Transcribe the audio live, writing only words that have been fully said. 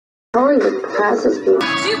Hollywood passes people.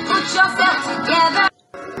 You put yourself together.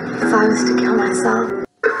 If I was to kill myself,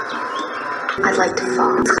 I'd like to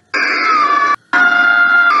fall.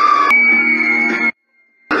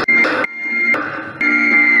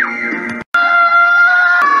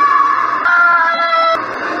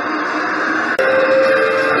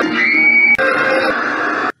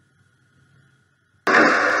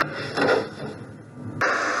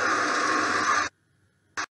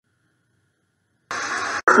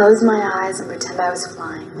 Close my eyes and pretend I was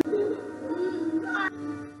flying.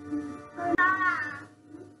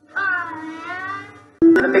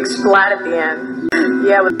 A big splat at the end.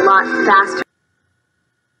 Yeah, with a lot faster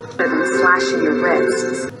than slashing your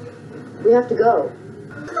wrists. We have to go.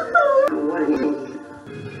 What an idiot.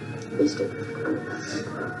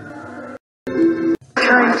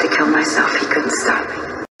 Trying to kill myself, he couldn't stop me.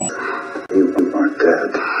 You aren't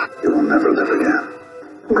dead. You will never live again.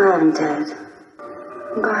 I'm glad I'm dead.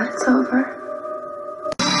 I'm glad it's over.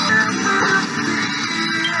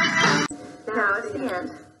 Now it's the end.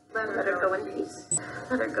 Let her go in peace.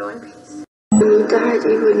 Let her go in peace. When you died,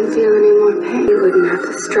 you wouldn't feel any more pain. You wouldn't have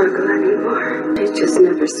to struggle anymore. It just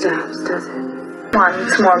never stops, does it?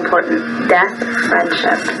 One's more important. Death,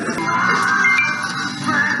 friendship.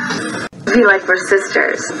 Be like we're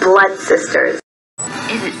sisters. Blood sisters.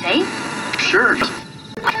 Is it safe? Sure.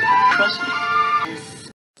 Trust me.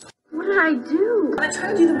 What did I do? I'm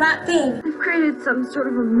trying to do the right thing. I've created some sort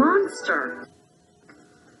of a monster.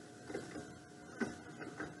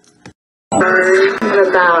 What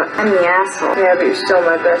about? I'm the asshole. Yeah, but you're still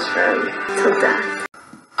my best friend. Till death.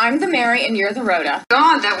 I'm the Mary and you're the Rhoda.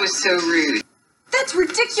 God, that was so rude. That's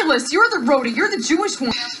ridiculous. You're the Rhoda. You're the Jewish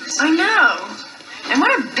one. I know. And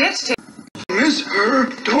what a bitch to Miss her,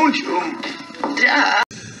 don't you? duh.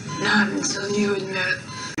 Not until you admit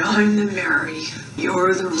I'm the Mary,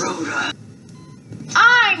 you're the Rhoda.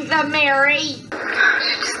 I'm the Mary. She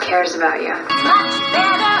just cares about you. Much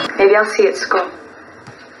better. Maybe I'll see you at school.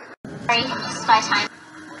 Sorry, spy time.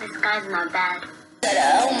 This guy's not bad.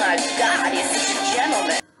 Oh my God, he's such a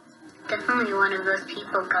gentleman. Definitely one of those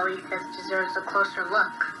people Gully says deserves a closer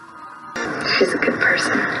look. She's a good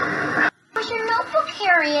person. Where's your notebook,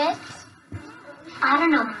 Harriet? I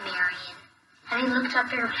don't know, Marion. Have you looked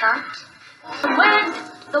up your chart? When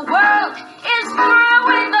the world is through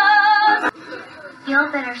with us!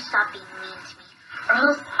 Y'all better stop being mean to me.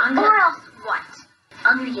 Or else what?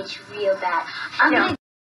 I'm gonna get you real bad. I'm gonna...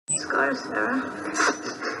 Scars, Sarah.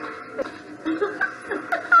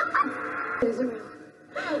 Is it real?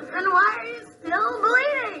 Then why are you still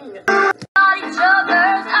bleeding? On each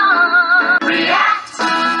other's arms. React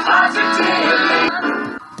positively.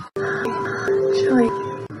 Joy.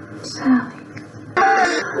 Sally.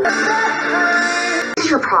 What's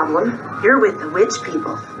your problem? You're with the witch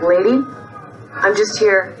people. Lady, I'm just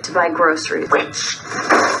here to buy groceries. Witch!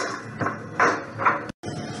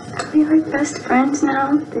 Are we like best friends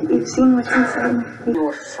now that you've seen what's inside my feet?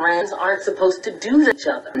 Your friends aren't supposed to do each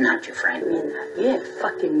other. I'm not your friend. Mean that. Yeah,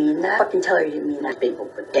 fucking mean that. Fucking tell her you mean that. People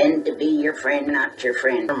pretend to be your friend, not your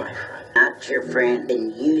friend. You're my friend. Not your friend.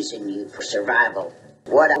 Been using you for survival.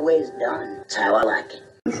 What I've always done. That's how I like it.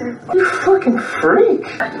 You fucking freak.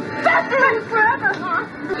 Best friends forever, huh?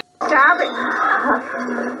 Stop it!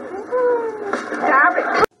 Stop it!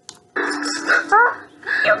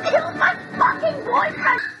 You killed my fucking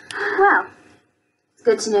boyfriend! Well, it's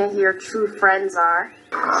good to know who your true friends are.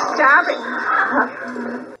 Stop it!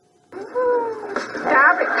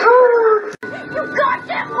 Stop it! You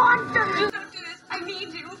goddamn monster! You gotta do this. I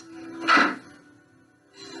need you.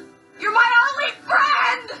 You're my only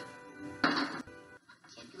friend! I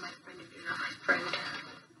can't be my friend if you're not my friend.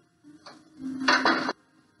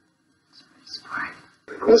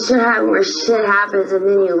 It should happen where shit happens and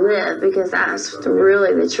then you live, because that's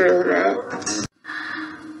really the truth of it.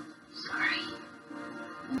 Sorry.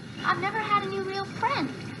 I've never had any real friend.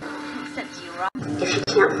 Except you, Rob. If you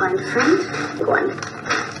can't find a friend, go on.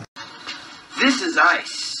 This is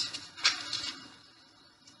ice.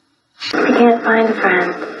 If you can't find a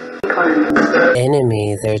friend, go on.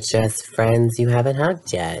 Enemies are just friends you haven't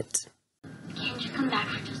hugged yet. Can't you come back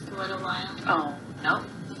for just a little while? Oh, no.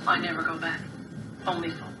 I never go back.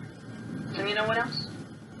 Only forward. And you know what else?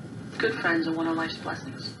 Good friends are one of life's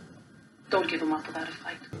blessings. Don't give them up without a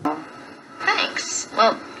fight. Thanks.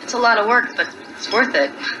 Well, it's a lot of work, but it's worth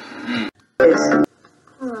it.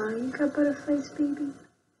 Aw, you got butterflies, baby.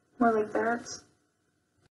 More like bats.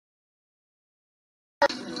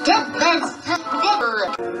 Deathbed's I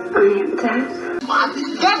am dead.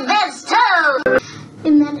 Deathbed's toad!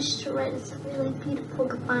 They managed to write us a really beautiful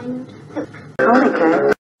goodbye note. Holy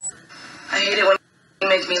cow. I hate it when you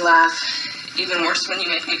make me laugh. Even worse when you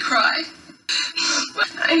make me cry.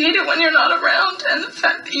 I hate it when you're not around, and the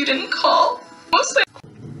fact that you didn't call. Mostly,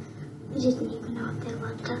 We didn't even know if they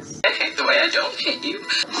loved us. I hate the way I don't hate you.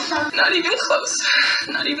 Not even close.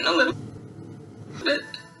 Not even a little bit.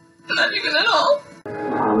 Not even at all.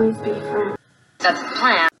 We'll always be friends. That's the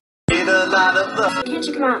plan. Can't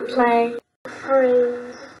you come out and play?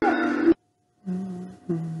 Friends.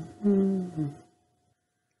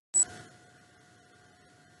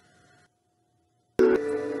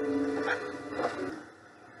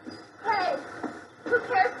 Hey, who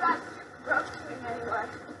cares about rope swing anyway?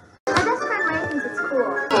 My best friend Ray thinks it's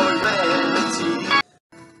cool.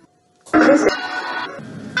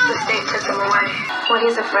 The state took him away. Well,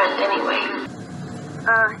 he's a friend anyway.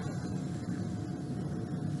 I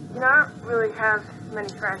don't really have many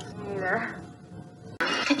friends either.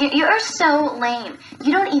 You're so lame.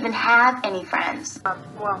 You don't even have any friends.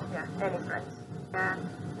 Well, yeah, any friends. Yeah,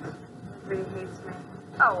 everybody hates me.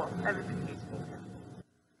 Oh, well, everybody hates me.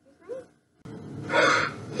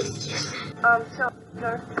 Excuse me? So, you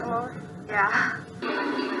want to come over? Yeah.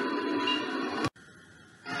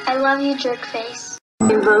 I love you, jerk face.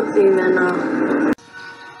 You both be mental.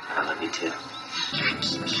 I love you too. You're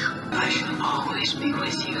cute. I shall always be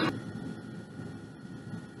with you.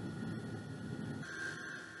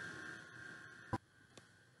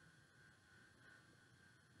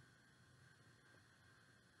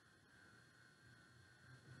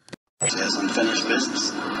 She has unfinished business.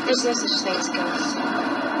 There's no such thing as ghosts.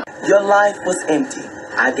 Your life was empty.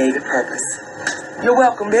 I gave it purpose. You're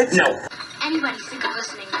welcome, bitch. No. Anybody sick of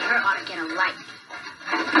listening to her ought to get a life.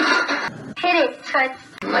 Hit it, Toots.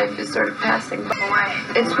 Life is sort of passing away.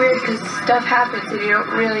 It's weird because stuff happens and you don't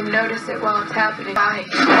really notice it while it's happening. Why?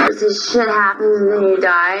 This shit happens and then you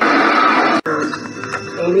die.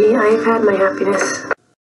 Maybe I've had my happiness.